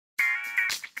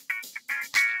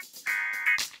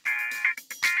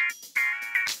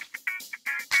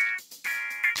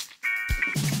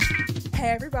Hey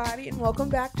everybody, and welcome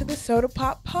back to the SOTA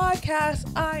Pop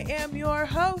podcast. I am your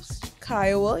host,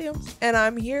 Kiya Williams, and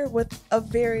I'm here with a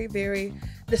very, very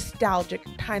nostalgic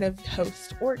kind of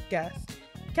host or guest,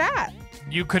 Kat.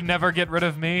 You could never get rid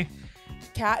of me.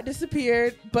 Kat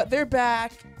disappeared, but they're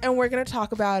back, and we're going to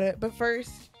talk about it. But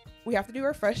first, we have to do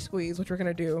our fresh squeeze, which we're going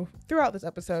to do throughout this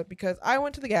episode, because I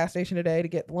went to the gas station today to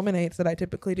get the lemonades that I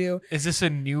typically do. Is this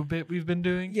a new bit we've been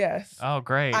doing? Yes. Oh,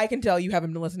 great. I can tell you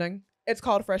haven't been listening. It's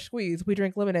called Fresh Squeeze. We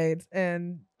drink lemonades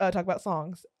and talk about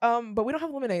songs. But we don't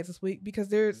have lemonades this week because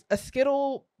there's a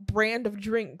Skittle brand of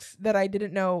drinks that I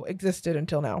didn't know existed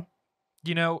until now.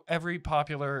 You know, every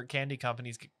popular candy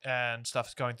companies and stuff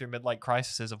is going through midlife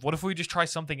crises of what if we just try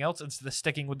something else instead of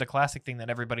sticking with the classic thing that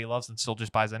everybody loves and still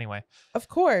just buys anyway? Of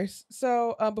course.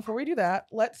 So before we do that,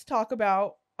 let's talk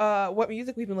about what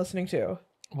music we've been listening to.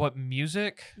 What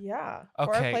music? Yeah. Okay.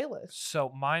 For our playlist. So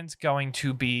mine's going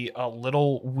to be a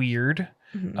little weird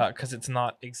because it's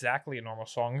not exactly a normal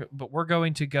song, but we're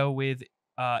going to go with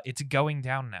It's Going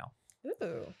Down Now.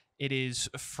 Ooh. It is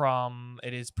performed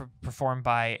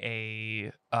by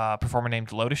a performer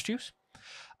named Lotus Juice.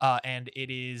 And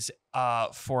it is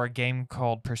for a game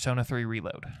called Persona 3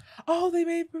 Reload. Oh, they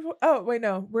made. Oh, wait,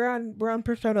 no, we're on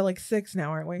Persona like 6 now,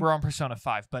 aren't we? We're on Persona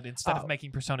 5, but instead of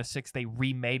making Persona 6, they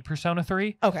remade Persona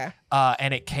 3. Okay.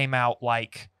 And it came out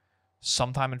like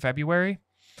sometime in February.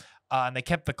 And they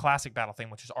kept the classic battle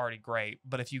theme, which is already great.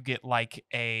 But if you get like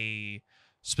a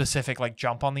specific like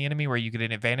jump on the enemy where you get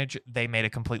an advantage, they made a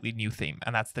completely new theme,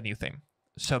 and that's the new theme.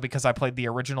 So because I played the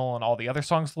original and all the other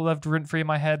songs lived rent-free in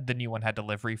my head, the new one had to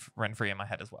live rent-free in my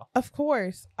head as well. Of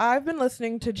course. I've been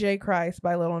listening to J. Christ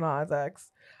by Lil Nas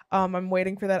X. I'm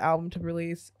waiting for that album to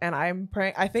release, and I'm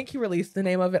praying. I think he released the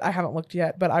name of it. I haven't looked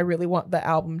yet, but I really want the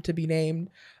album to be named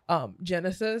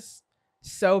Genesis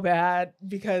so bad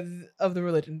because of the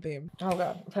religion theme. Oh,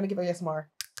 God. I'm trying to give ASMR.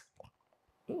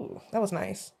 Ooh, that was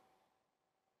nice.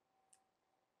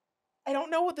 I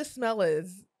don't know what the smell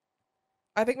is.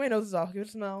 I think my nose is off. Give it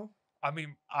a smell. I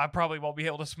mean, I probably won't be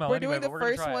able to smell We're anyway, doing the but we're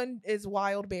going to first try one is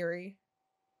wild berry.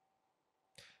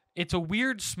 It's a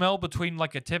weird smell between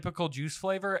like a typical juice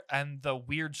flavor and the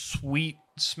weird sweet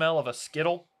smell of a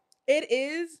Skittle. It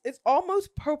is. It's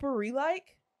almost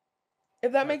potpourri-like,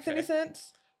 if that makes any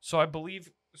sense. So I believe,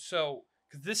 cause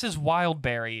this is wild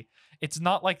berry. It's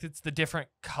not like it's the different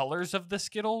colors of the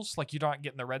Skittles. Like you're not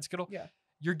getting the red Skittle. Yeah.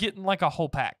 You're getting like a whole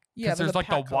pack. Yeah, because there's like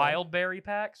the color. wild berry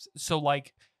packs. So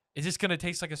like, is this going to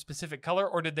taste like a specific color,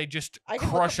 or did they just I can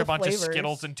crush a look up the bunch of flavors.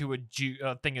 Skittles into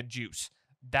a thing of juice?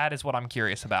 That is what I'm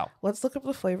curious about. Let's look up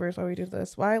the flavors while we do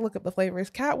this. While I look up the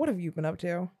flavors, Kat, what have you been up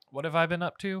to? What have I been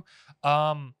up to?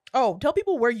 Oh, tell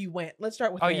people where you went. Let's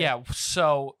start with Oh, there. yeah.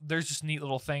 So there's this neat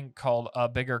little thing called a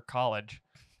bigger college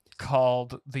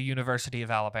called the University of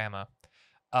Alabama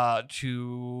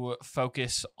to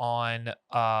focus on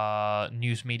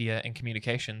news media and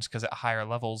communications, because at higher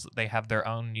levels, they have their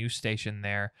own news station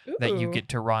there that you Ooh. get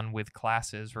to run with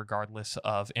classes regardless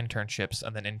of internships,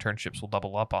 and then internships will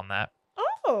double up on that.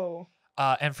 Oh.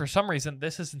 And for some reason,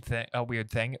 this isn't a weird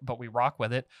thing, but we rock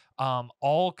with it.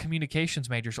 All communications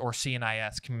majors, or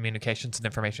CNIS, Communications and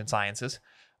Information Sciences,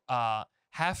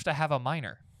 have to have a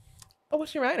minor. Oh,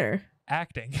 what's your minor?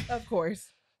 Acting. Of course.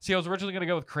 See, I was originally going to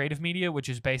go with creative media, which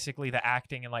is basically the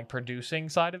acting and like producing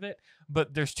side of it.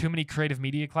 But there's too many creative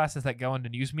media classes that go into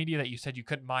news media that you said you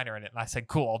couldn't minor in it. And I said,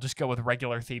 cool, I'll just go with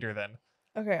regular theater then.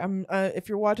 Okay, I'm. If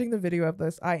you're watching the video of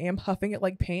this, I am huffing it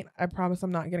like paint. I promise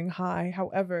I'm not getting high.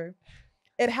 However,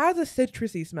 it has a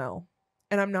citrusy smell,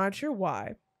 and I'm not sure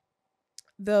why.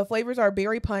 The flavors are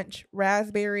berry punch,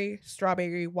 raspberry,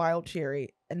 strawberry, wild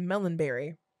cherry, and melon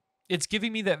berry. It's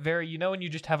giving me that very, when you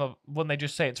just have when they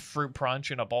just say it's fruit punch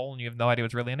in a bowl and you have no idea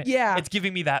what's really in it? Yeah. It's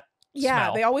giving me that Yeah,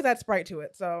 smell. they always add Sprite to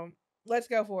it, so let's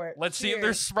go for it. Let's see if Cheers.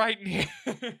 there's Sprite in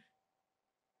here.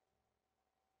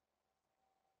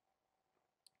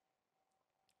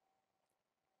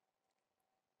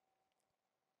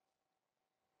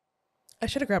 I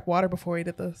should have grabbed water before we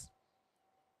did this.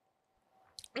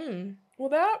 Well,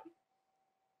 that...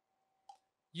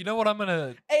 You know what I'm going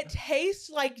to... It tastes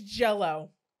like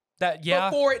Jell-O. Yeah.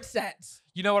 Before it sets.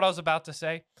 You know what I was about to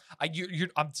say?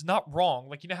 It's not wrong.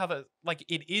 Like, you know how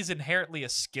it is inherently a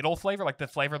Skittle flavor, like the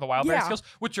flavor of the wild berry Skittles,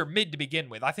 which are mid to begin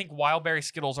with. I think wild berry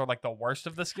Skittles are like the worst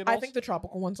of the Skittles. I think the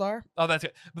tropical ones are. Oh, that's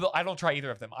it. But I don't try either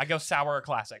of them. I go sour or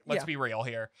classic. Let's be real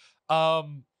here.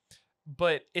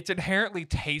 But it inherently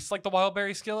tastes like the wild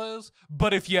berry Skittles.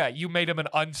 But if you made them an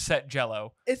unset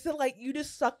Jell-O. It's like you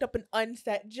just sucked up an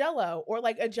unset Jell-O, or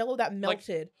like a Jell-O that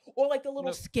melted, or like the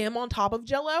little skim on top of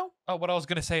Jell-O. Oh, what I was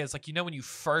gonna say is, like, when you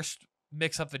first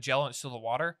mix up the Jell-O and it's still the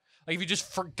water, Like if you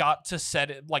just forgot to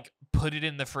set it, like put it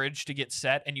in the fridge to get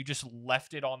set, and you just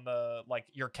left it on the like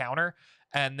your counter,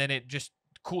 and then it just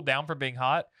cooled down from being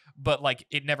hot, but like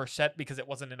it never set because it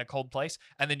wasn't in a cold place,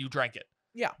 and then you drank it.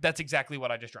 Yeah. That's exactly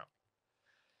what I just drank.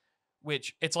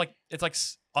 Which it's like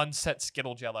unset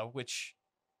Skittle Jello, which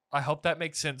I hope that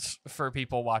makes sense for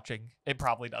people watching. It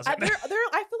probably doesn't. I feel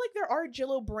like there are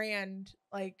Jello brand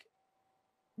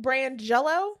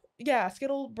Jello. Yeah,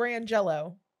 Skittle brand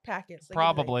Jello packets.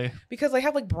 Probably. Because they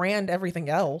have like brand everything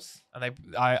else. And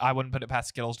I wouldn't put it past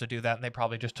Skittles to do that, and they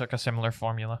probably just took a similar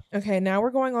formula. Okay, now we're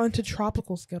going on to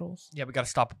tropical Skittles. Yeah, we gotta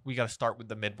start with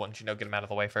the mid ones, get them out of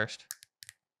the way first.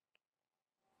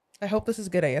 I hope this is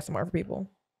good ASMR for people.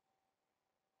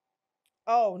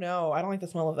 Oh no, I don't like the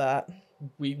smell of that.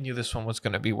 We knew this one was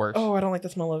gonna be worse. Oh, I don't like the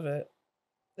smell of it.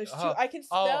 There's two. I can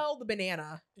smell the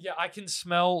banana. Yeah, I can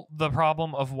smell the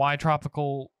problem of why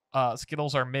tropical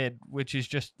Skittles are mid, which is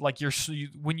just like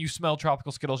when you smell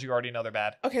tropical Skittles, you already know they're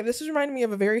bad. Okay, this is reminding me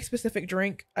of a very specific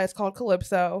drink. It's called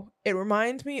Calypso. It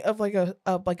reminds me of like a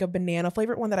banana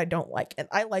flavored one that I don't like, and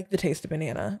I like the taste of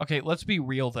banana. Okay, let's be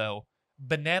real though.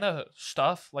 Banana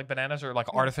stuff, like bananas or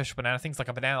like artificial banana things, like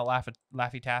a banana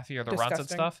Laffy Taffy or the runts and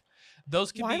stuff.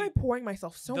 Those can Why am I pouring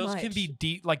myself so much? Those can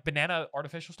be like banana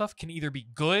artificial stuff can either be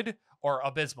good or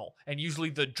abysmal, and usually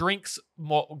the drinks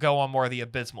go on more of the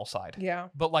abysmal side. Yeah.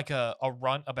 But like a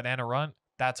banana runt,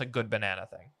 that's a good banana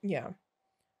thing. Yeah.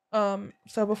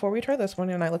 So before we try this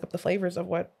one, and I look up the flavors of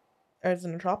what is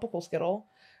in a tropical Skittle,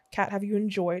 Kat, have you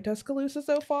enjoyed Tuscaloosa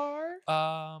so far?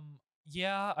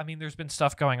 Yeah, I mean, there's been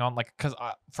stuff going on, like, because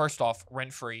first off,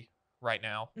 rent-free right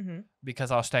now,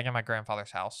 because I was staying at my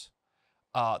grandfather's house.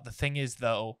 The thing is,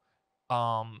 though,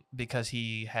 because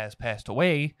he has passed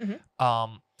away,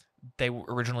 they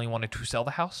originally wanted to sell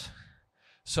the house.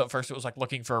 So at first it was like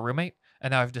looking for a roommate,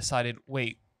 and now I've decided,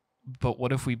 wait, but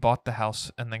what if we bought the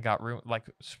house and then got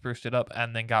spruced it up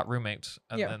and then got roommates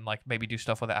and then like maybe do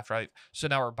stuff with it after so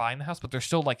now we're buying the house, but they're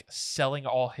still like selling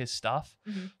all his stuff.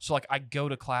 So like I go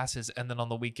to classes, and then on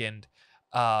the weekend,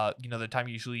 the time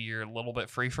usually you're a little bit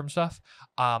free from stuff,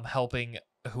 helping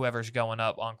whoever's going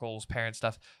up, uncles, parents,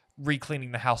 stuff,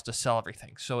 re-cleaning the house to sell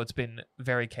everything. So it's been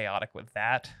very chaotic with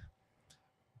that,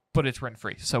 but it's rent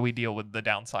free, so we deal with the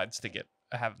downsides to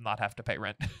not have to pay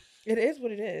rent. It is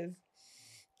what it is.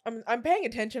 I'm paying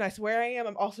attention. I swear I am.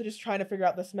 I'm also just trying to figure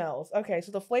out the smells. Okay,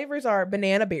 so the flavors are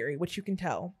banana berry, which you can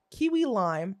tell. Kiwi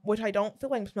lime, which I don't feel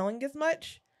like I'm smelling as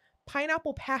much.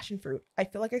 Pineapple passion fruit. I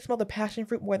feel like I smell the passion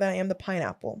fruit more than I am the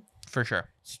pineapple. For sure.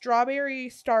 Strawberry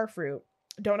star fruit.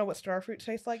 Don't know what star fruit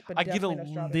tastes like, but I get a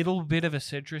little bit of a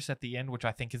citrus at the end, which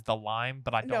I think is the lime,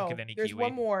 but I don't get any kiwi. There's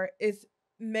one more. Is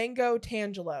mango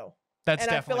tangelo. That's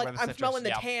and definitely I feel like I'm smelling the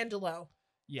tangelo.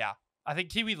 Yeah. I think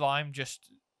kiwi lime just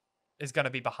is going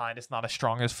to be behind. It's not as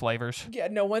strong as flavors. Yeah,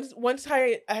 no, once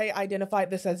I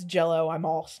identified this as Jello, I'm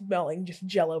all smelling just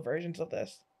Jello versions of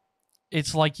this.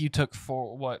 It's like you took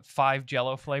 5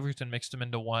 Jello flavors and mixed them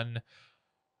into one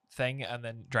thing and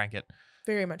then drank it.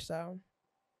 Very much so.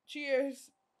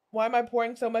 Cheers. Why am I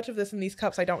pouring so much of this in these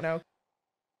cups? I don't know.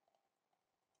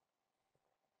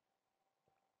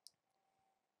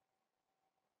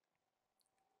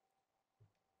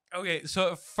 Okay,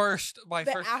 so at first,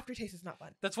 the aftertaste is not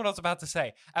fun. That's what I was about to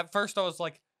say. At first, I was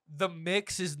like, the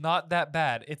mix is not that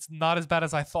bad. It's not as bad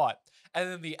as I thought. And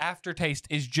then the aftertaste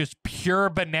is just pure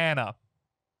banana.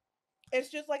 It's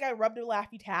just like I rubbed a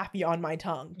Laffy Taffy on my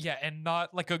tongue. Yeah, and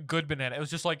not like a good banana. It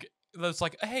was just like,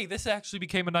 hey, this actually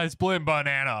became a nice blend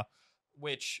banana.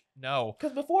 Which, no.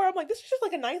 Because before, I'm like, this is just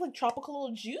like a nice, like, tropical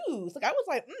little juice. Like, I was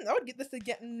like, I would get this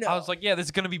again. No. I was like, yeah,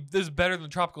 this is better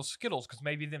than tropical Skittles, because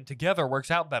maybe them together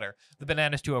works out better. The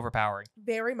banana's too overpowering.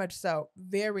 Very much so.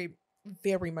 Very,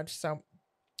 very much so.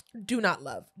 Do not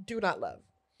love. Do not love.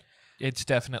 It's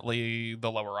definitely the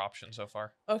lower option so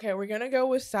far. Okay, we're going to go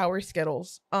with sour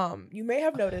Skittles. You may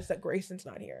have noticed that Grayson's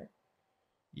not here.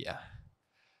 Yeah.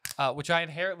 Which I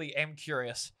inherently am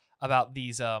curious about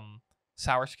these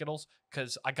sour Skittles,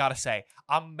 because I gotta say,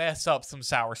 I mess up some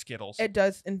sour Skittles. It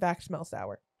does, in fact, smell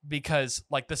sour. Because,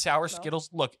 like, the sour Skittles,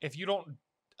 look, if you don't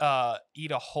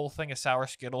eat a whole thing of sour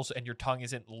Skittles and your tongue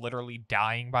isn't literally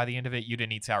dying by the end of it, you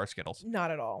didn't eat sour Skittles.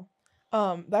 Not at all.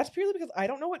 That's purely because I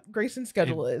don't know what Grayson's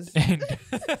schedule is.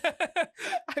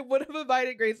 I would have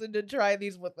invited Grayson to try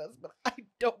these with us, but I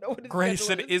don't know what his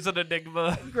Grayson schedule is an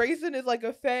enigma. Grayson is like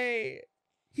a fae.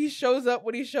 He shows up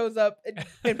when he shows up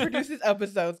and produces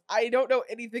episodes. I don't know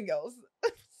anything else.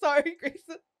 Sorry,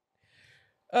 Grayson.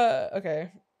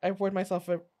 Okay. I poured myself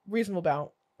a reasonable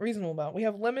amount. We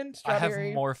have lemon, strawberry. I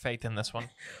have more faith in this one.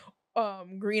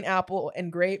 Green apple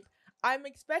and grape. I'm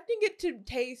expecting it to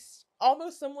taste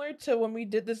almost similar to when we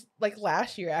did this like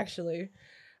last year, actually.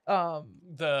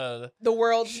 The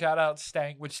world shout out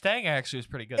Stang, which Stang actually is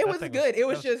pretty good. It That was thing good. It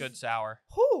was that just good sour.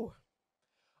 Whew.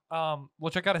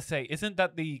 Which I gotta say, isn't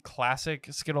that the classic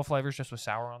Skittle flavors just with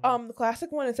sour on them? The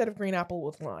classic one instead of green apple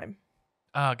was lime.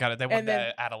 Oh, got it. They wanted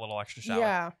then, to add a little extra sour.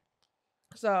 Yeah.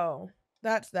 So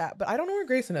that's that. But I don't know where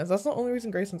Grayson is. That's the only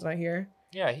reason Grayson's not here.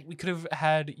 Yeah, we could have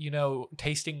had,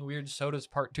 tasting weird sodas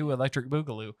part 2 Electric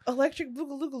Boogaloo. Electric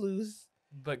Boogaloo's.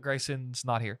 But Grayson's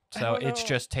not here. So it's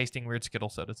just tasting weird Skittle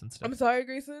sodas instead. I'm sorry,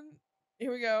 Grayson.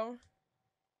 Here we go.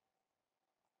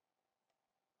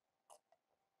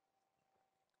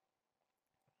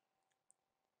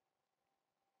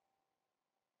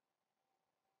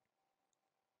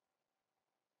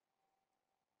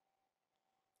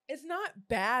 It's not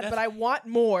bad, but I want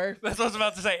more. That's what I was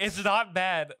about to say. It's not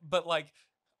bad, but like,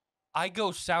 I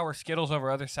go sour Skittles over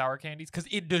other sour candies because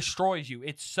it destroys you.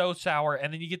 It's so sour,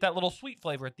 and then you get that little sweet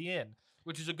flavor at the end,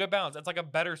 which is a good balance. It's like a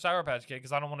better Sour Patch Kid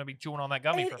because I don't want to be chewing on that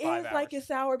gummy for 5 hours. It is like a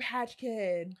Sour Patch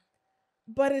Kid,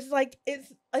 but it's like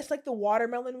the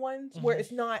watermelon ones where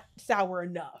it's not sour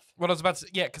enough. What I was about to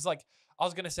say, yeah, because like I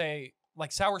was gonna say,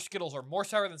 like sour Skittles are more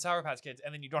sour than Sour Patch Kids,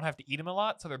 and then you don't have to eat them a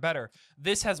lot, so they're better.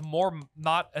 This has more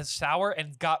not as sour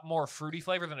and got more fruity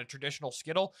flavor than a traditional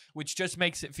Skittle, which just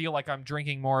makes it feel like I'm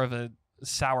drinking more of a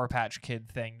Sour Patch Kid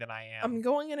thing than I am. I'm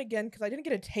going in again because I didn't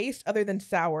get a taste other than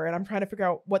sour, and I'm trying to figure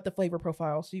out what the flavor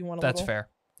profile. So you want That's fair.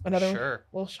 Another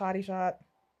little shotty shot.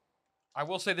 I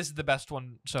will say this is the best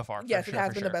one so far. Yes, it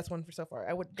has been the best one so far.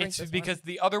 I would drink this because one.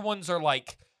 the other ones are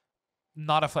like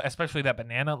not especially that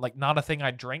banana, like not a thing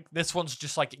I drink. This one's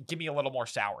just like, give me a little more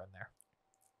sour in there.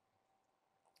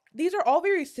 These are all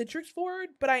very citrus forward,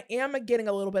 but I am getting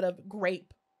a little bit of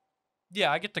grape.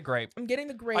 Yeah, I get the grape. I'm getting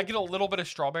the grape. I get a little bit of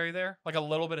strawberry there, like a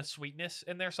little bit of sweetness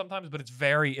in there sometimes, but it's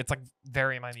like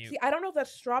very minute. See, I don't know if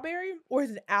that's strawberry or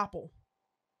is it apple.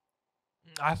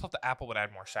 I thought the apple would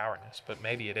add more sourness, but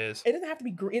maybe it is. It doesn't have to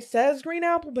be green. It says green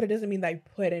apple, but it doesn't mean that I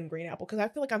put in green apple because I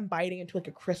feel like I'm biting into like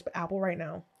a crisp apple right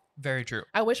now. Very true.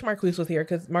 I wish Marquise was here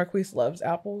because Marquise loves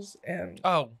apples and.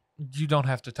 Oh, you don't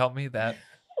have to tell me that.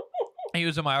 He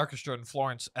was in my orchestra in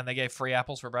Florence, and they gave free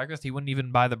apples for breakfast. He wouldn't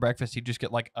even buy the breakfast. He'd just get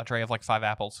like a tray of like 5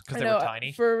 apples because they were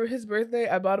tiny. For his birthday,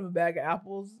 I bought him a bag of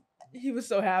apples. He was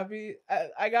so happy.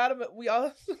 I got him. We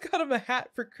also got him a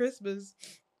hat for Christmas,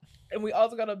 and we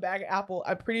also got a bag of apple.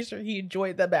 I'm pretty sure he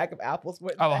enjoyed the bag of apples.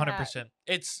 With 100%.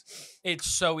 It's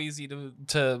so easy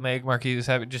to make Marquise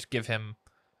have it. Just give him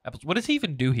apples. What does he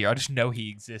even do here? I just know he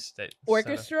exists at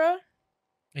orchestra.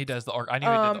 He does the I knew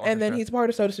he did the orchestra. And then he's part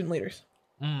of SOTA Student Leaders.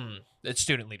 It's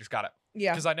student leaders. Got it.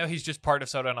 Yeah. Because I know he's just part of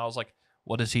SOTA, and I was like,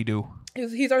 what does he do?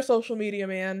 He's our social media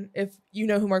man. If you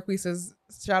know who Marquise is,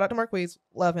 shout out to Marquise.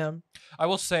 Love him. I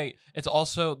will say, it's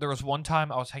also, there was one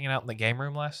time I was hanging out in the game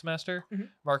room last semester. Mm-hmm.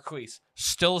 Marquise,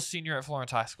 still a senior at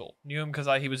Florence High School. Knew him because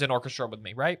he was in orchestra with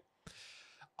me, right?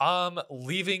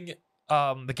 Leaving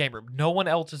the game room. No one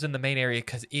else is in the main area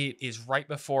because it is right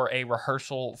before a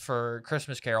rehearsal for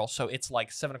Christmas Carol. So it's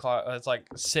like 7 o'clock. It's like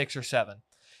 6 or 7.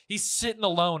 He's sitting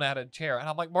alone at a chair. And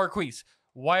I'm like, Marquise,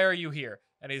 why are you here?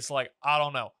 And he's like, I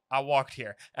don't know. I walked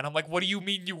here. And I'm like, what do you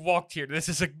mean you walked here? This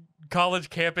is a college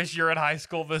campus. You're in high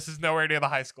school. This is nowhere near the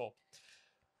high school.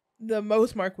 The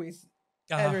most Marquise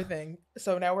everything.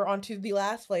 So now we're on to the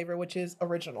last flavor, which is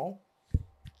original.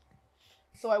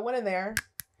 So I went in there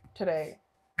today.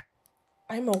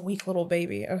 I'm a weak little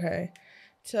baby. Okay.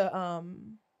 To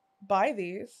buy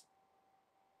these.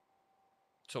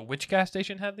 So which gas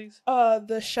station had these?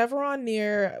 The Chevron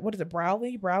near, what is it,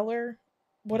 Browler?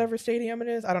 Whatever stadium it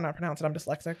is. I don't know how to pronounce it. I'm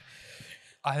dyslexic.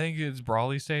 I think it's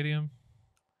Brawley Stadium.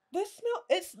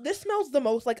 This smells the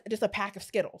most like just a pack of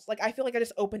Skittles. Like I feel like I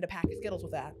just opened a pack of Skittles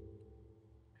with that.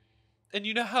 And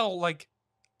you know how like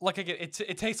again,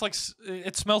 it tastes like,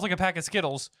 it smells like a pack of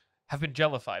Skittles have been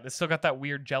jellified. It's still got that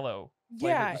weird Jello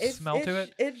flavor smell to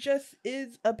it. It just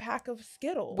is a pack of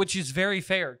Skittles, which is very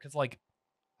fair because like,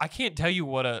 I can't tell you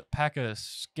what a pack of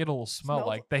Skittles smell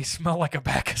like. They smell like a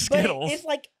pack of Skittles. But it's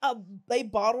like they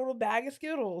bottled a bag of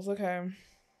Skittles. Okay.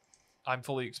 I'm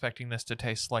fully expecting this to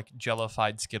taste like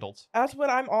jellified Skittles. That's what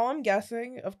I'm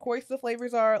guessing. Of course, the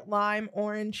flavors are lime,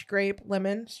 orange, grape,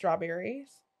 lemon, strawberries.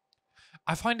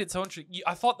 I find it so interesting.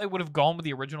 I thought they would have gone with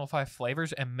the original 5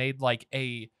 flavors and made like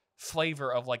a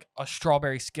flavor of like a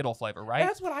strawberry Skittle flavor, right?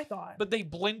 That's what I thought. But they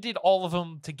blended all of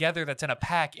them together that's in a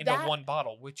pack into one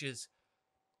bottle, which is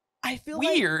I feel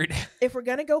weird. Like if we're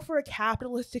gonna go for a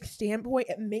capitalistic standpoint,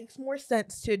 it makes more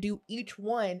sense to do each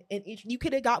one and each. You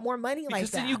could have got more money like that.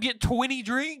 Because then you get 20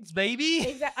 drinks, baby.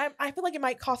 Exactly. I feel like it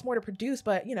might cost more to produce,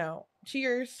 but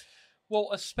cheers.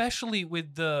 Well, especially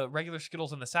with the regular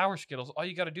Skittles and the sour Skittles, all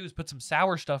you got to do is put some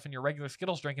sour stuff in your regular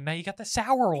Skittles drink, and now you got the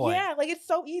sour one. Yeah, like it's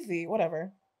so easy.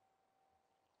 Whatever.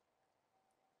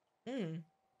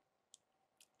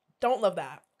 Don't love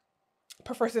that.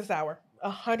 Prefer the sour.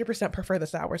 100% prefer the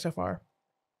sour so far.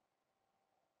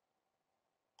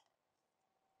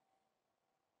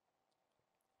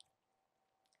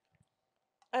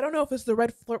 I don't know if it's the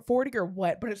red 40 or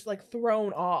what, but it's like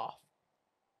thrown off.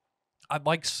 I'd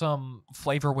like some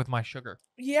flavor with my sugar.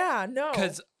 Yeah, no.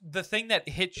 Because the thing that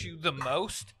hits you the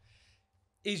most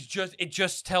is it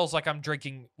just tells like I'm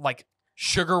drinking like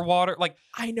sugar water. Like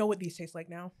I know what these taste like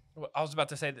now. I was about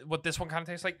to say what this one kind of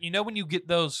tastes like. You know when you get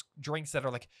those drinks that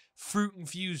are like fruit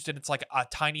infused and it's like a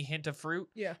tiny hint of fruit?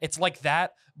 Yeah. It's like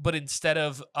that, but instead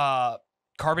of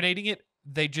carbonating it,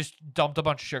 they just dumped a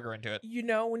bunch of sugar into it. You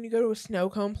know when you go to a snow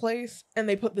cone place and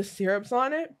they put the syrups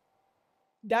on it?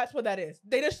 That's what that is.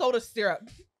 They just sold a syrup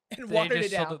and watered it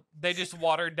down. They just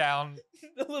watered down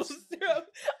the little syrup.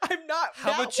 I'm not.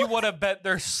 How much you want to bet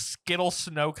there's Skittle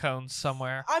snow cones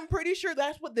somewhere? I'm pretty sure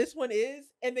that's what this one is,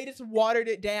 and they just watered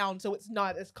it down so it's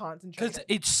not as concentrated.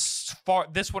 Because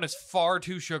this one is far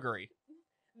too sugary.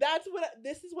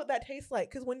 This is what that tastes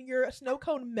like. Because when your snow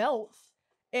cone melts,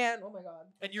 and oh my god,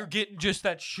 and you're getting just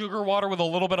that sugar water with a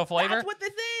little bit of flavor. That's what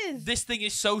this is. This thing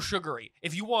is so sugary.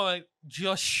 If you want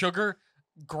just sugar,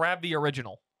 grab the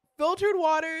original. Filtered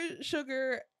water,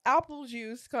 sugar, apple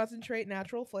juice, concentrate,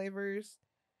 natural flavors,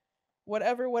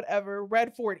 whatever,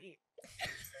 red 40.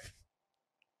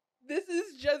 This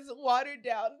is just watered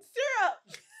down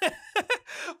syrup.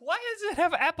 Why does it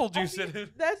have apple juice in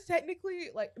it? That's technically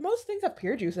like most things have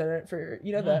pear juice in it for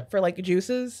that for like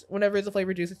juices. Whenever it's a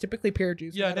flavored juice, it's typically pear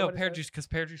juice. Yeah, no pear juice because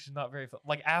pear juice is not very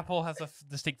like apple has a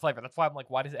distinct flavor. That's why I'm like,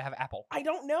 why does it have apple? I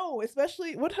don't know.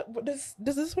 Especially what does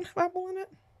this one have apple in it?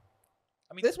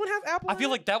 I mean, this one has apple. I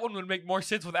feel like that one would make more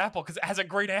sense with apple because it has a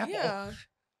great apple. Yeah.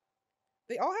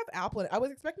 They all have apple in it. I was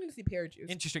expecting to see pear juice.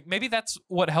 Interesting. Maybe that's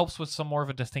what helps with some more of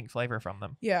a distinct flavor from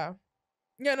them. Yeah.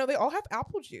 Yeah, no, they all have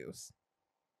apple juice.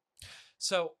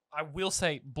 So I will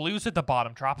say blue's at the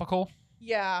bottom, tropical.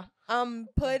 Yeah. I'm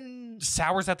putting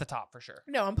sour's at the top for sure.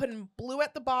 No, I'm putting blue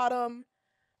at the bottom.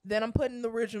 Then I'm putting the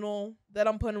original. Then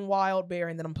I'm putting wild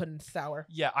berry, and then I'm putting sour.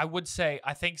 Yeah, I would say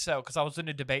I think so because I was in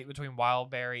a debate between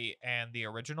wild berry and the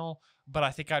original, but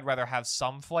I think I'd rather have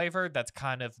some flavor that's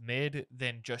kind of mid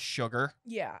than just sugar.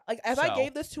 Yeah, like if I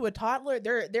gave this to a toddler,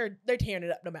 they're tearing it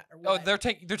up no matter what. Oh, they're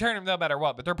tearing it no matter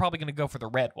what, but they're probably gonna go for the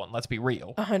red one. Let's be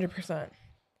real. 100%.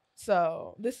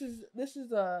 So this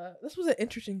was an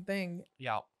interesting thing.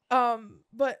 Yeah.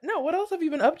 But no, what else have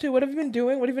you been up to? What have you been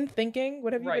doing? What have you been thinking?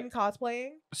 What have you been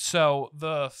cosplaying? So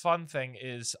the fun thing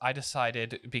is I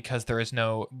decided because there is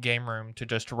no game room to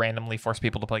just randomly force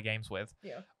people to play games with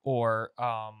or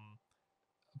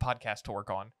podcast to work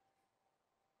on,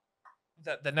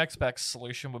 that the next best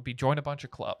solution would be join a bunch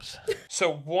of clubs.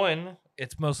 So one,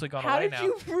 it's mostly gone away now. How did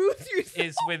you prove yourself?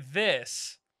 Is with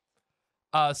this.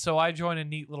 So I joined a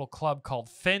neat little club called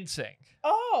fencing.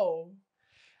 Oh.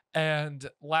 And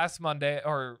last Monday,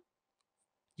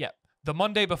 the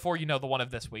Monday before, the one of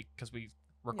this week, because we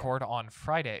record on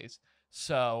Fridays.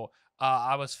 So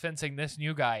I was fencing this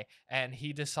new guy, and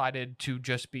he decided to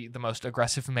just be the most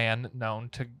aggressive man known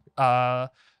to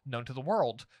the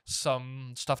world.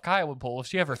 Some stuff Kiya would pull if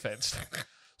she ever fenced.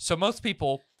 So most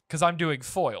people, because I'm doing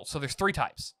foil, so there's 3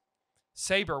 types.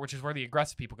 Saber, which is where the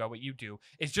aggressive people go, what you do,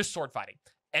 is just sword fighting.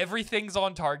 Everything's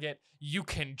on target. You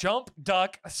can jump,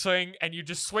 duck, swing, and you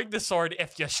just swing the sword.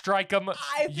 If you strike them,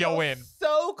 you win.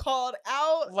 So called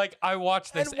out. Like, I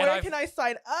watched this. And where can I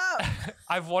sign up?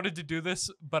 I've wanted to do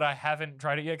this, but I haven't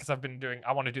tried it yet because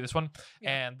I want to do this one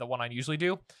and the one I usually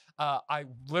do. I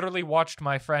literally watched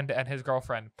my friend and his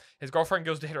girlfriend. His girlfriend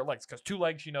goes to hit her legs because 2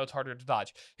 legs, it's harder to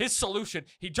dodge. His solution,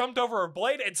 he jumped over her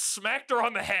blade and smacked her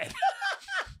on the head.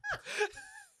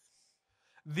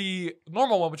 The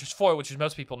normal one, which is foil, which is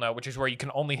most people know, which is where you can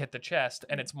only hit the chest,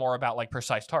 and it's more about like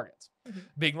precise targets. Mm-hmm.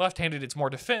 Being left-handed, it's more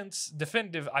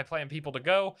defensive. I plan people to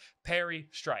go, parry,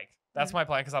 strike. That's my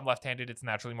plan because I'm left-handed. It's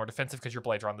naturally more defensive because your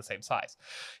blades are on the same size.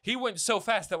 He went so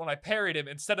fast that when I parried him,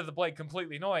 instead of the blade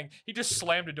completely annoying, he just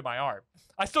slammed into my arm.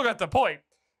 I still got the point,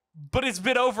 but it's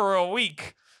been over a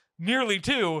week, nearly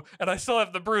 2, and I still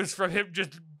have the bruise from him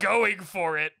just going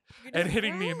for it and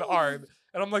hitting me in the arm.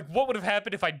 And I'm like, what would have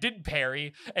happened if I didn't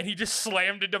parry and he just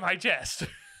slammed into my chest?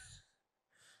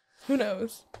 Who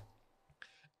knows?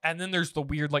 And then there's the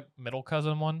weird, like, middle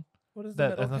cousin one. What is the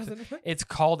middle cousin one? It's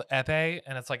called Epee,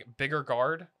 and it's like bigger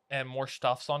guard and more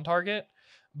stuff's on target.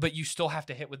 but you still have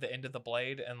to hit with the end of the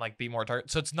blade and like be more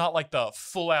target. So it's not like the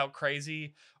full out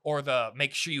crazy or the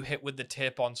make sure you hit with the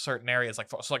tip on certain areas. Like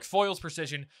so, like foils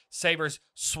precision, sabers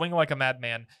swing like a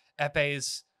madman,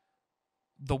 epes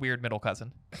the weird middle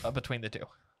cousin between the two.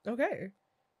 Okay.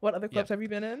 What other clubs have you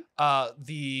been in?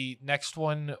 The next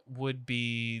one would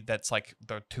be that's like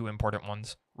the two important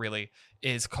ones really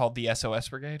is called the SOS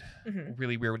Brigade.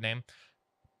 Really weird name.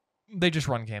 They just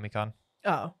run CamiCon.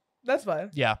 Oh, that's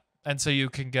fun. Yeah. And so you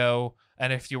can go,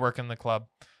 and if you work in the club,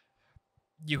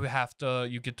 you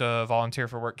get to volunteer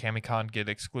for work CamiCon, get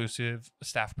exclusive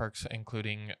staff perks,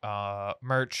 including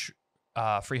merch,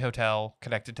 free hotel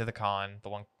connected to the con, the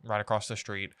one right across the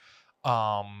street,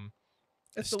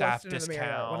 It's staff the Westin or the discount.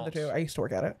 Marriott, one of the two. I used to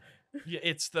work at it. Yeah,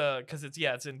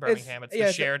 it's in Birmingham. It's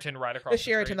the Sheraton right across the the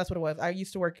Sheraton. street. That's what it was. I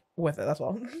used to work with it. That's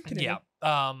all. Yeah.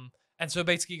 And so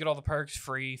basically you get all the perks,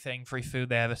 free food.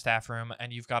 They have a staff room,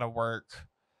 and you've got to work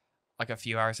like a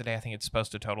few hours a day. I think it's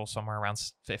supposed to total somewhere around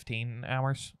 15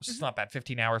 hours. So it's not bad.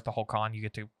 15 hours the whole con. You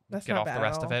get to get off the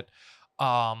rest of it.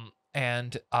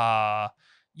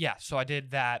 Yeah, so I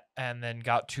did that and then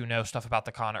got to know stuff about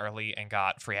the con early and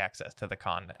got free access to the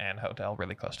con and hotel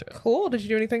really close to it. Cool. Did you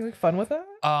do anything like, fun with that?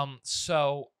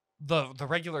 So the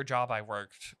regular job I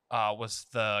worked was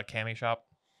the cami shop.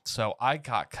 So I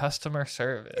got customer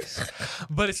service.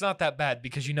 But it's not that bad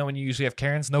because when you usually have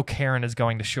Karens, no Karen is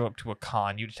going to show up to a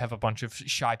con. You just have a bunch of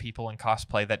shy people in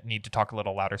cosplay that need to talk a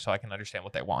little louder so I can understand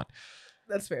what they want.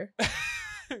 That's fair.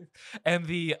 And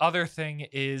the other thing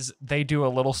is they do a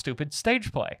little stupid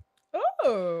stage play.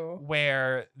 Oh.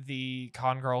 Where the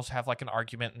con girls have like an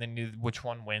argument and then which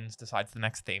one wins decides the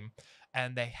next theme.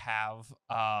 And they have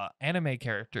anime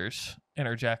characters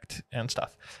interject and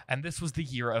stuff. And this was the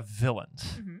year of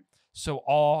villains. So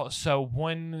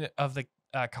one of the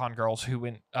con girls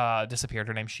who disappeared,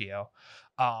 her name's Shio,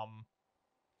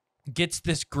 gets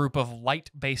this group of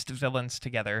light-based villains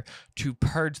together to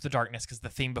purge the darkness, because the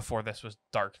theme before this was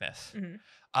darkness,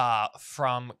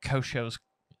 from Kosho's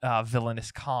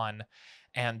villainous con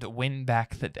and win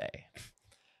back the day.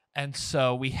 And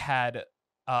so we had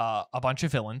a bunch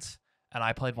of villains, and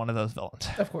I played one of those villains.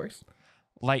 Of course.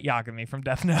 Light Yagami from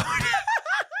Death Note.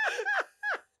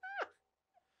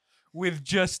 With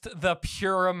just the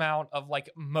pure amount of like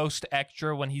most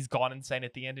extra when he's gone insane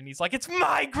at the end and he's like, it's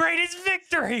my greatest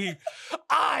victory.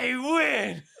 I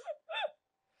win.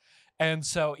 And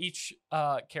so each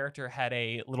character had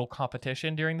a little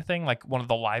competition during the thing, like one of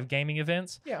the live gaming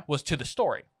events was to the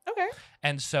story. Okay.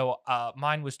 And so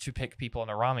mine was to pick people in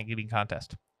a ramen eating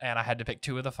contest. And I had to pick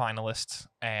two of the finalists,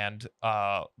 and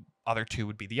other two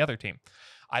would be the other team.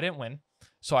 I didn't win.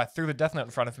 So I threw the Death Note in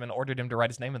front of him and ordered him to write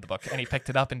his name in the book, and he picked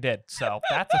it up and did. So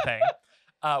that's a thing,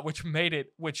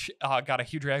 which got a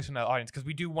huge reaction to the audience, because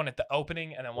we do one at the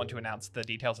opening and then one to announce the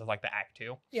details of like the act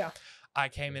 2. Yeah. I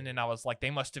came in and I was like, they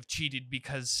must have cheated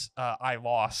because I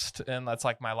lost. And that's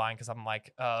like my line, because I'm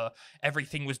like,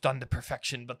 everything was done to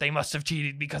perfection, but they must have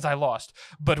cheated because I lost.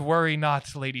 But worry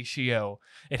not, Lady Shio.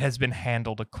 It has been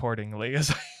handled accordingly, as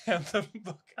I have the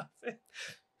book of it.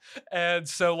 And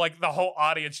so like the whole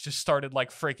audience just started like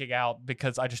freaking out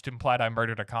because I just implied I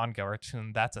murdered a con goer,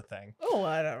 and that's a thing. Oh,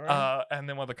 whatever. And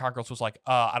then one of the con girls was like,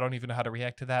 I don't even know how to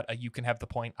react to that. You can have the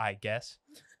point, I guess.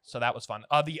 So that was fun.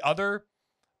 The other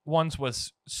ones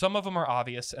was, some of them are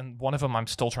obvious, and one of them I'm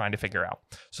still trying to figure out.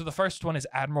 So the first one is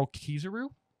Admiral Kizaru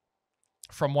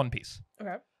from One Piece.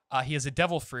 Okay. He has a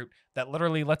devil fruit that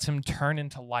literally lets him turn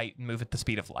into light and move at the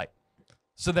speed of light.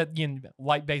 So that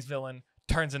light-based villain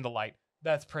turns into light.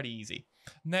 That's pretty easy.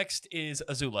 Next is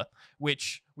Azula,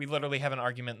 which we literally have an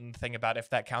argument and thing about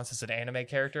if that counts as an anime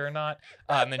character or not.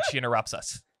 And then she interrupts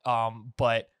us.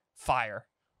 But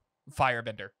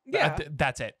firebender. Yeah.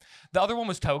 That's it. The other one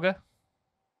was Toga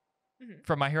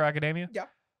from My Hero Academia. Yeah.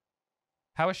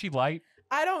 How is she light?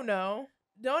 I don't know.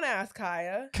 Don't ask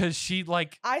Kiya. Because she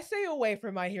like... I stay away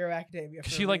from My Hero Academia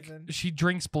for a reason. She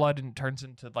drinks blood and turns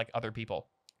into like other people.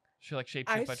 She like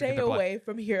shapeshifts. I stay away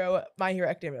from My Hero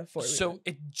Academia for a reason. So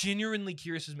it genuinely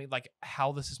curiouses me like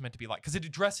how this is meant to be like, because it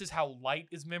addresses how light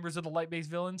is members of the light-based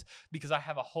villains, because I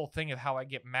have a whole thing of how I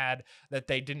get mad that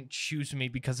they didn't choose me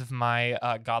because of my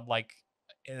godlike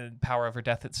power over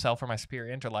death itself or my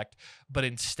superior intellect, but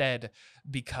instead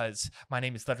because my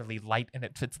name is literally light and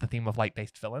it fits the theme of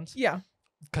light-based villains. Yeah.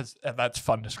 Because that's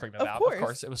fun to scream about. Of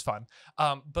course, it was fun.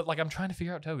 But like I'm trying to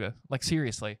figure out Toga. Like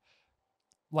seriously.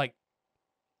 Like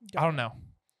I don't know.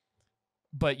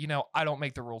 But, I don't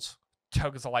make the rules.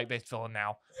 Toga's a light-based villain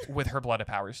now with her blood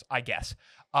powers, I guess.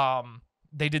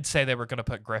 They did say they were going to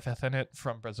put Griffith in it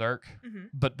from Berserk,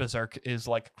 but Berserk is,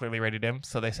 like, clearly rated M,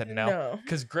 so they said no.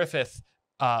 Because Griffith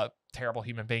terrible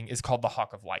human being, is called the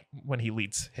Hawk of Light when he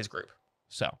leads his group.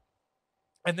 So,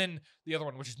 and then the other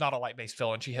one, which is not a light-based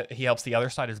villain, he helps the other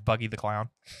side, is Buggy the Clown.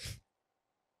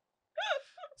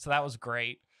 So that was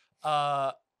great.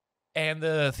 And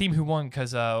the theme who won,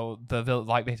 because the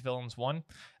light-based villains won,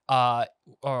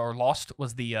 or lost,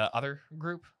 was the other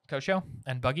group, Kosho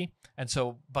and Buggy. And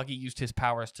so Buggy used his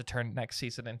powers to turn next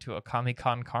season into a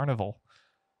Comic-Con carnival.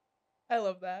 I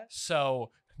love that.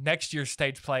 So next year's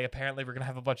stage play, apparently we're going to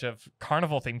have a bunch of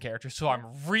carnival-themed characters. So I'm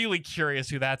really curious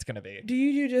who that's going to be. Do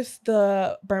you do just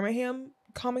the Birmingham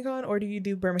Comic-Con, or do you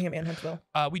do Birmingham and Huntsville?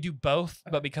 We do both,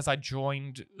 but because I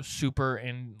joined super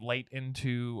late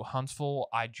into Huntsville,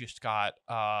 I just got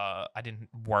I didn't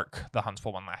work the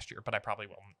Huntsville one last year, but I probably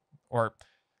will,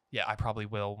 I probably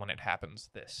will when it happens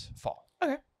this fall.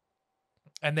 Okay.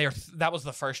 And that was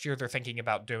the first year they're thinking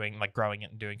about doing, like, growing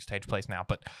it and doing stage plays now,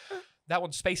 but that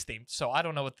one's space themed, so I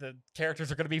don't know what the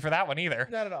characters are going to be for that one either.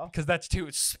 Not at all. Because that's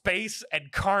space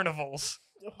and carnivals.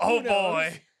 Who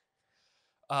knows?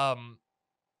 Boy.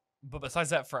 But besides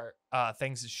that, for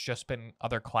things, it's just been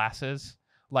other classes.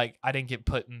 Like, I didn't get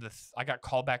put in I got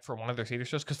called back for one of their theater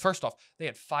shows, because first off, they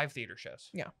had 5 theater shows.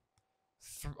 Yeah.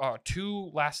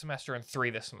 2 last semester and 3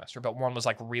 this semester, but one was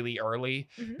like really early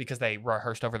because they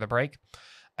rehearsed over the break.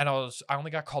 And I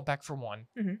only got called back for one.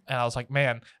 And I was like,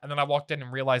 man. And then I walked in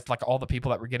and realized, like, all the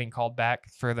people that were getting called back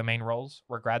for the main roles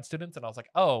were grad students. And I was like,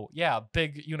 oh, yeah,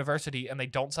 big university, and they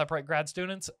don't separate grad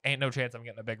students. Ain't no chance I'm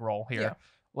getting a big role here. Yeah.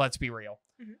 Let's be real.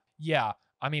 Yeah.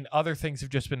 I mean, other things have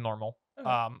just been normal.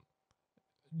 Okay.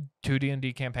 2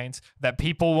 D&D campaigns that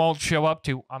people won't show up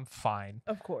to, I'm fine.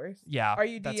 Of course. Yeah. Are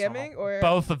you DMing or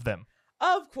both of them?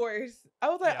 Of course. I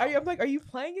was like, are you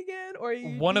playing again, or are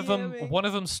you one DMing? One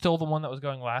of them's still the one that was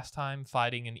going last time,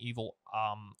 fighting an evil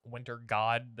winter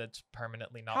god that's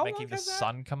permanently not making the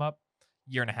sun come up.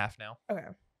 1.5 years now. Okay.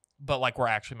 But, like, we're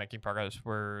actually making progress.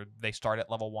 They start at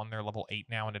level 1, they're level 8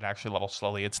 now, and it actually levels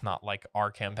slowly. It's not like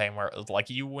our campaign where it was like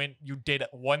you did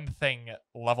one thing,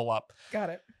 level up. Got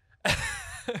it.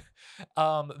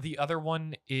 The other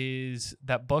one is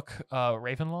that book,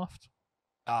 Ravenloft,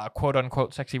 quote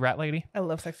unquote sexy rat lady. I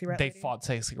love sexy rat lady. They fought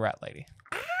sexy rat lady.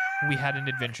 We had an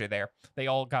adventure there. They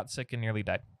all got sick and nearly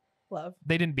died. Love.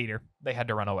 They didn't beat her. They had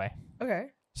to run away. Okay.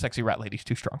 Sexy rat lady's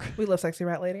too strong. We love sexy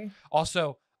rat lady.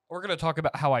 Also, we're going to talk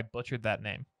about how I butchered that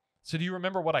name. So do you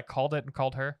remember what I called it and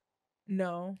called her?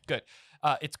 No. Good.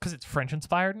 It's because it's French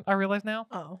inspired, I realize now.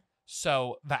 Oh.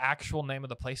 So the actual name of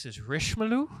the place is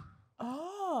Richelieu.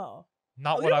 Oh.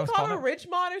 Not what I was calling it.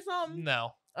 Richmond or something?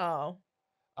 No. Oh.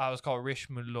 I was called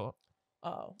Richelieu.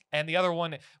 Oh. And the other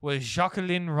one was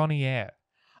Jacqueline Ronier.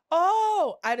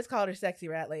 Oh, I just called her sexy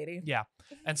rat lady. Yeah.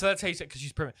 And so that's how you say it, because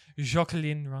she's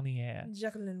Jacqueline Ronier.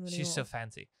 Jacqueline Ronier. She's so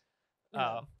fancy.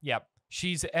 Yeah. Yeah.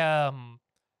 She's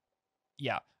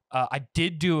I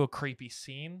did do a creepy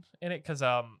scene in it because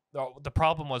the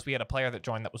problem was we had a player that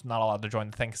joined that was not allowed to join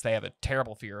the thing because they have a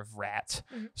terrible fear of rats.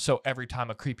 So every time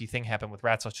a creepy thing happened with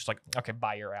rats, I was just like, okay,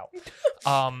 bye, you're out.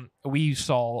 We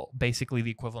saw basically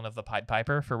the equivalent of the Pied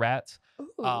Piper for rats.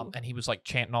 And he was like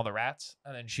chanting all the rats,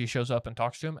 and then she shows up and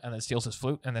talks to him and then steals his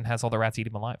flute and then has all the rats eat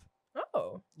him alive.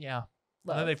 Oh. Yeah.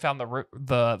 And then they found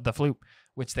the flute,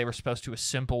 which they were supposed to, a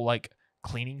simple like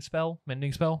cleaning spell,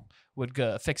 mending spell, would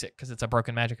fix it because it's a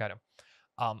broken magic item.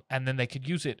 And then they could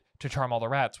use it to charm all the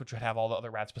rats, which would have all the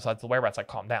other rats besides the wererats like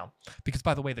calm down. Because,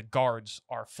 by the way, the guards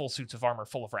are full suits of armor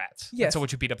full of rats. Yes. And so when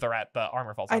you beat up the rat, the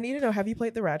armor falls off. I need to know, have you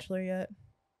played the Ratchler yet?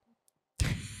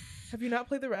 Have you not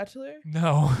played the Ratchler?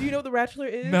 No. Do you know what the Ratchler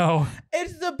is? No.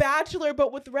 It's the Bachelor,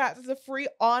 but with rats. It's a free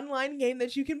online game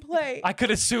that you can play. I could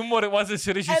assume what it was as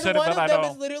soon as you said it, but I don't. And one of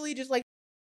them is literally just like...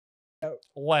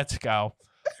 Let's go.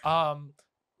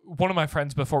 One of my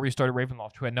friends before we started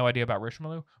Ravenloft, who had no idea about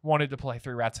Richelieu, wanted to play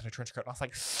 3 rats in a trench coat. And I was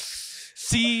like,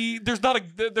 see, there's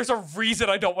a reason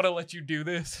I don't want to let you do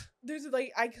this. There's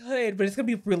like, I could, but it's going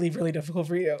to be really, really difficult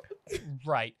for you.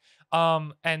 Right.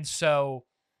 And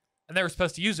they were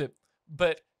supposed to use it,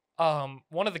 but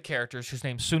one of the characters, whose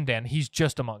name's Sundan, he's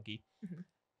just a monkey.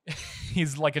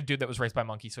 He's like a dude that was raised by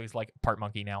monkeys, so he's like part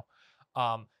monkey now.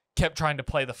 Kept trying to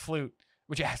play the flute,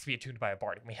 which it has to be attuned by a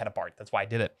bard. And we had a bard. That's why I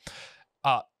did it.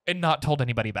 And not told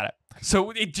anybody about it.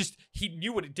 So he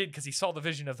knew what it did because he saw the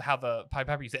vision of how the Pied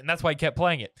Piper used it. And that's why he kept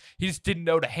playing it. He just didn't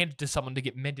know to hand it to someone to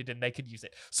get mended and they could use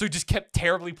it. So he just kept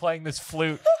terribly playing this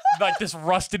flute, like this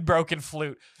rusted, broken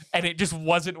flute. And it just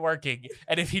wasn't working.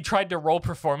 And if he tried to roll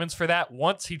performance for that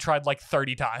once, he tried like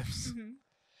 30 times.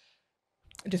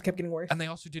 It just kept getting worse. And they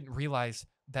also didn't realize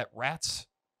that rats...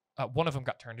 one of them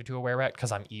got turned into a wererat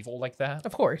because I'm evil like that.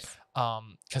 Of course.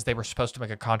 Because they were supposed to make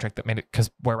a contract that made it,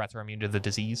 because wererats are immune to the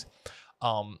disease. they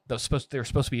were supposed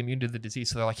to be immune to the disease.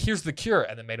 So they're like, here's the cure,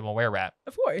 and then made him a were-rat.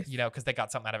 Of course. You know, because they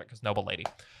got something out of it because Noble Lady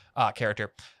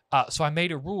character. So I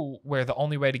made a rule where the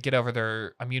only way to get over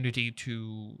their immunity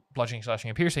to bludgeoning, slashing,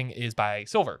 and piercing is by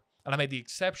silver. And I made the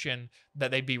exception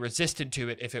that they'd be resistant to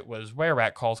it if it was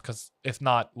were-rat calls, because if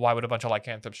not, why would a bunch of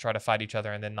lycanthropes try to fight each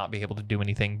other and then not be able to do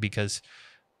anything because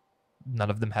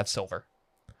none of them have silver?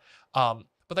 But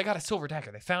they got a silver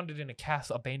dagger. They found it in a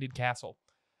abandoned castle,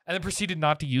 and then proceeded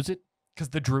not to use it because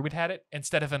the druid had it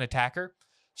instead of an attacker.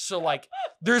 So, like,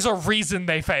 there's a reason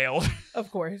they failed.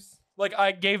 Of course. Like,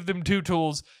 I gave them 2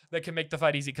 tools that can make the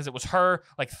fight easy because it was her,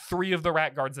 like 3 of the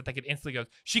rat guards that they could instantly go.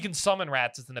 She can summon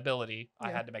rats as an ability. Yeah.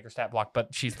 I had to make her stat block,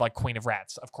 but she's like queen of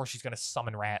rats. Of course, she's going to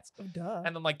summon rats. Oh, duh.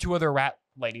 And then like 2 other rat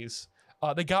ladies.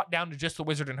 They got down to just the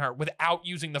wizard and her without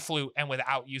using the flute and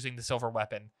without using the silver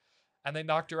weapon. And they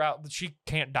knocked her out. She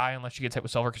can't die unless she gets hit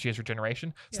with silver because she has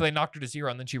regeneration. So they knocked her to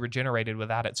 0, and then she regenerated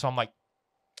without it. So I'm like,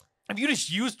 if you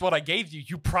just used what I gave you,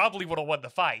 you probably would have won the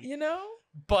fight. You know?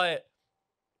 But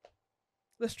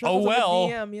the struggles of the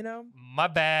DM, you know? My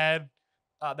bad.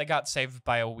 They got saved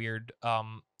by a weird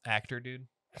actor dude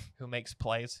who makes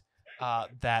plays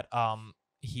that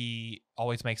he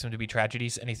always makes them to be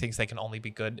tragedies, and he thinks they can only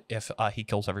be good if he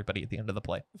kills everybody at the end of the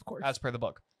play. Of course. As per the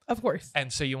book. Of course.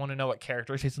 And so you want to know what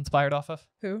characters he's inspired off of?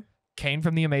 Who? Kane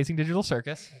from the Amazing Digital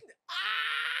Circus.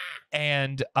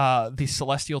 And the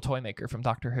Celestial Toymaker from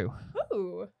Doctor Who.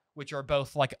 Ooh. Which are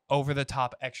both like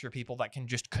over-the-top extra people that can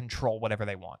just control whatever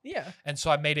they want. Yeah. And so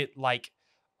I made it like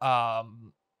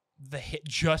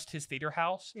just his theater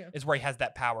house is where he has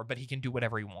that power, but he can do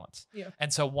whatever he wants. Yeah.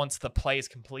 And so once the play is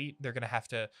complete, they're going to have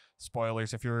to,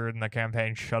 spoilers if you're in the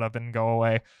campaign, shut up and go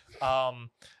away.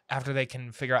 After they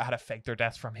can figure out how to fake their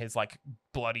deaths from his like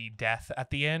bloody death at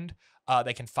the end,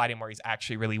 they can fight him where he's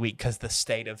actually really weak because the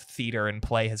state of theater and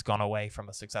play has gone away from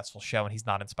a successful show and he's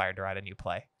not inspired to write a new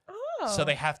play. So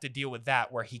they have to deal with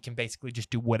that where he can basically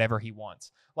just do whatever he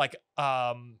wants. Like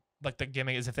the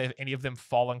gimmick is if any of them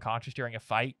fall unconscious during a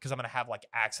fight, because I'm going to have like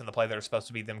acts in the play that are supposed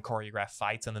to be them choreographed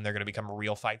fights, and then they're going to become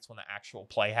real fights when the actual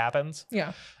play happens.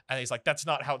 Yeah. And he's like, that's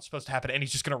not how it's supposed to happen. And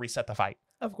he's just going to reset the fight.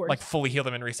 Of course. Like fully heal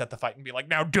them and reset the fight and be like,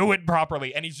 now do it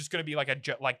properly. And he's just going to be like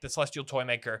like the Celestial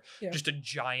Toymaker, just a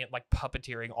giant like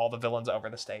puppeteering all the villains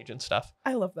over the stage and stuff.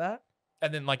 I love that.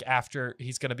 And then like after,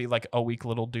 he's going to be like a weak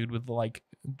little dude with like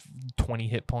 20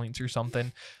 hit points or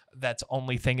something. That's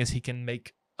only thing is he can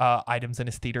make items in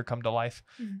his theater come to life.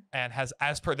 And has,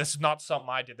 as per, this is not something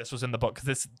I did, this was in the book,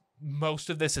 because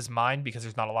most of this is mine because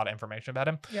there's not a lot of information about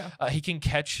him. He can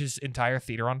catch his entire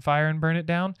theater on fire and burn it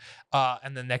down,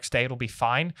 and the next day it'll be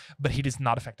fine, but he is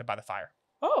not affected by the fire.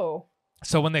 Oh.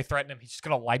 So when they threaten him, he's just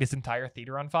going to light his entire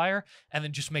theater on fire and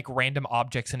then just make random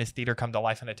objects in his theater come to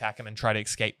life and attack him and try to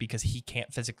escape because he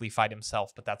can't physically fight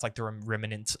himself, but that's like the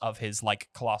remnants of his like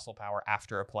colossal power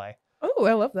after a play. Oh,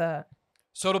 I love that.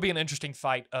 So it'll be an interesting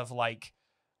fight of like,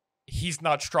 he's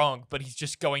not strong, but he's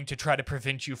just going to try to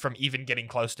prevent you from even getting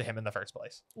close to him in the first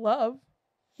place. Love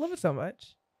it so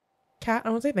much. Kat,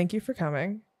 I want to say thank you for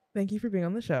coming. Thank you for being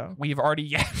on the show. We've already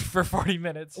yapped for 40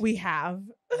 minutes. We have.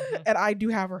 And I do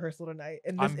have rehearsal tonight,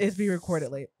 and this is being recorded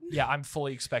late. Yeah, I'm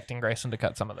fully expecting Grayson to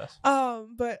cut some of this.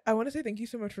 But I want to say thank you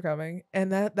so much for coming,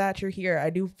 and that you're here.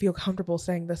 I do feel comfortable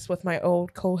saying this with my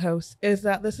old co-host, is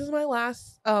that this is my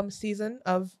last season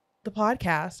of the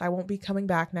podcast. I won't be coming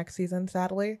back next season,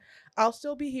 sadly. I'll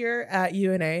still be here at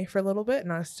UNA for a little bit,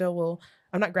 and I still will.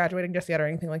 I'm not graduating just yet or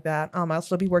anything like that. I'll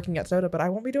still be working at SOTA, but I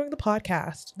won't be doing the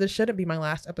podcast. This shouldn't be my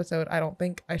last episode. I don't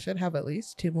think. I should have at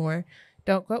least 2 more.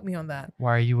 Don't quote me on that.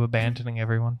 Why are you abandoning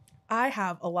everyone? I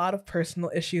have a lot of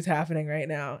personal issues happening right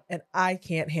now, and I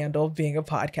can't handle being a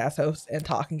podcast host and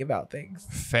talking about things.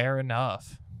 Fair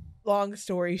enough. Long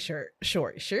story short.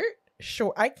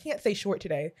 I can't say short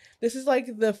today. This is like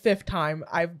the 5th time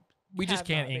We just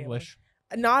can't English.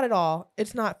 Not at all.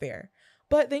 It's not fair.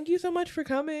 But thank you so much for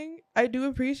coming. I do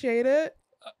appreciate it.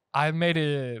 I made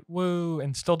a woo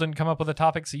and still didn't come up with a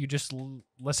topic, so you just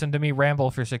listened to me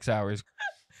ramble for 6 hours.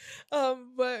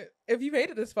 But if you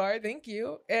made it this far, thank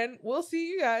you. And we'll see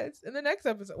you guys in the next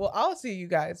episode. Well, I'll see you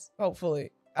guys,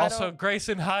 hopefully. Also,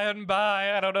 Grayson, hi and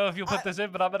bye. I don't know if you'll put this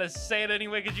in, but I'm going to say it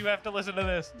anyway because you have to listen to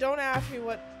this. Don't ask me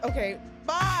what. Okay,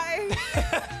 bye.